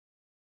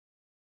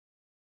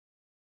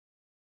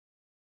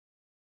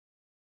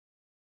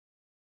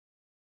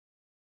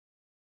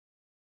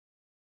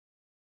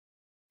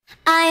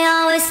I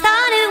always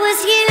thought it was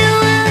you.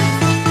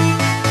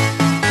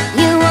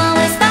 You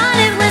always thought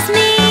it was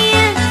me.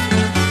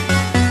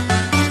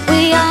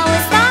 We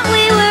always thought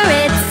we were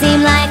it.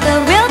 Seemed like a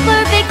real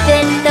perfect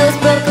fit. Those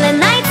Brooklyn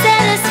nights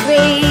set us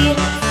free.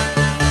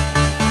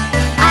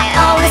 I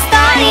always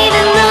thought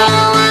even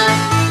though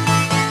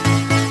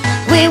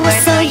we were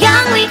so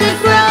young we could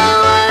grow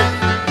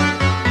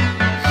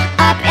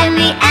up, in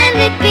the end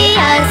it'd be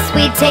us.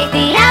 We'd take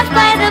the F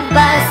by the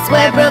bus,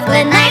 where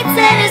Brooklyn nights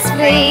set us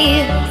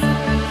free.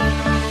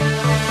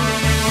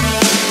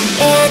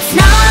 It's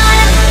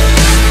not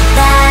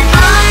that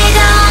I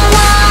don't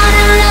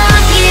wanna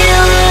love you.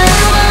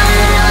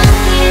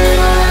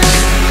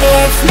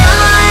 It's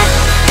not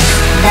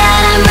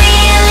that I'm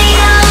really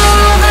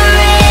over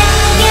it,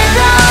 you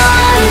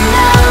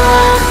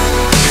know.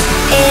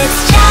 It's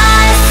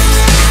just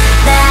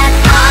that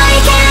I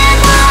can't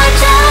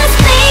watch us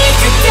bleed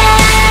to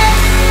death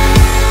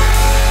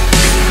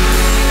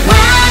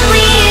when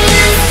we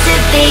used to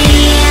be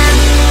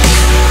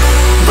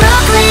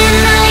Brooklyn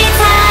nights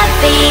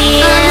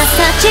happy. I'm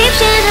such cheap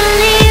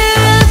chandelier.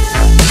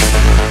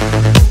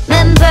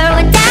 Remember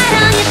when Dad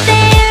hung it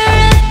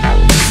there,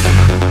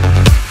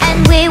 and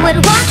we would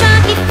watch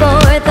Rocky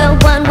IV, the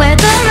one where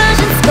the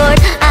Russians scored.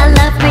 I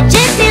love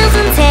Bridget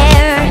Nielsen's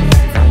hair.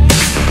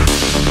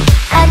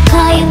 I'd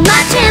call you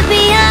my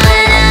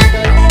champion,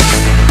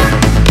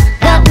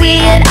 but we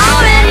had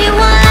already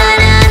won,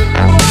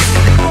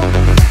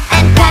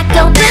 and cracked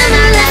open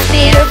our last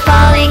beer,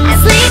 falling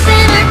asleep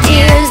in our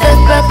tears.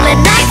 Those Brooklyn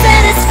nights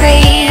set us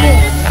free.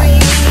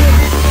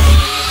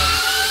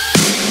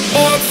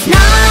 It's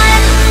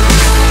not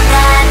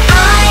that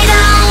I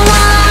don't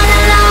wanna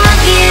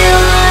love you.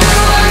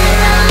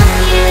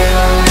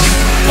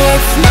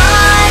 It's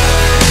not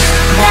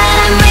that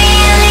I'm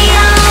really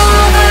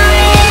over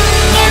it,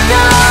 you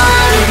know.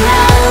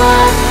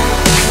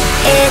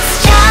 It's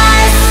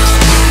just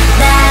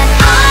that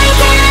I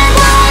can't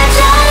watch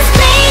us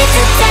bleed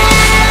to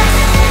death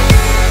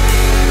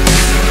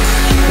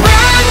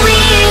when we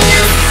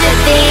used to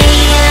be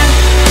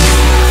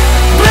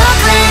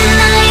Brooklyn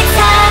nights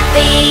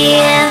happy.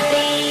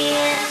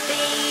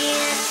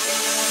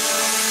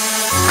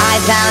 I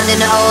found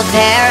an old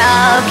pair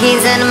of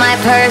keys in my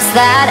purse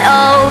that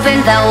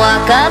opened the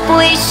walk up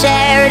we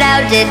shared.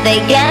 How did they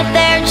get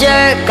there,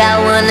 jerk? I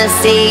wanna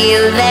see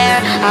you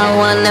there, I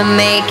wanna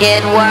make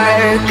it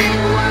work.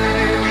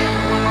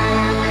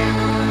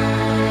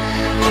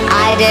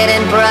 I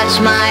didn't brush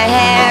my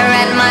hair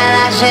and my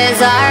lashes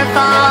are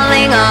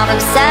falling off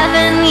of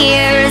 7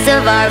 years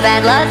of our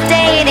bad luck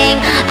dating.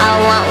 I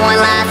want one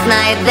last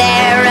night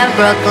there, a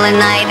Brooklyn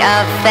night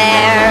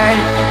affair.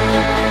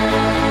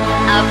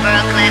 A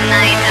Brooklyn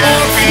night affair.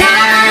 It's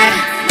not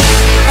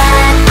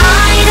that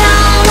I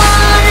don't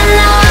wanna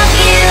love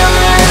you.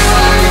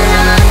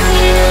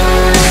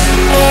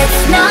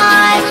 It's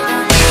not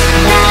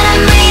that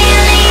I'm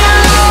really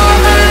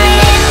over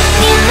it,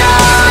 you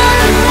know.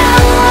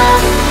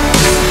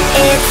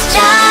 It's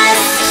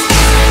just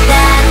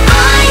that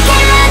I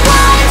can't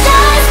watch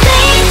us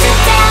bleed to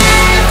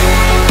death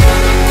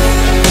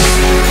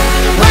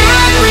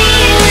when we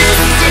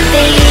used to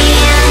be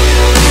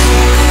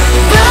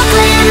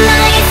Brooklyn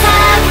nights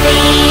happy.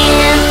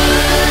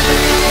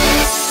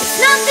 It's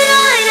not that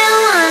I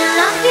don't wanna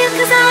love you,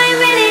 'cause I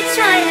really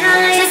try.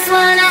 I just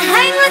wanna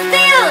hang with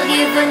the old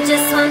you for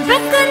just one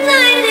Brooklyn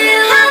night.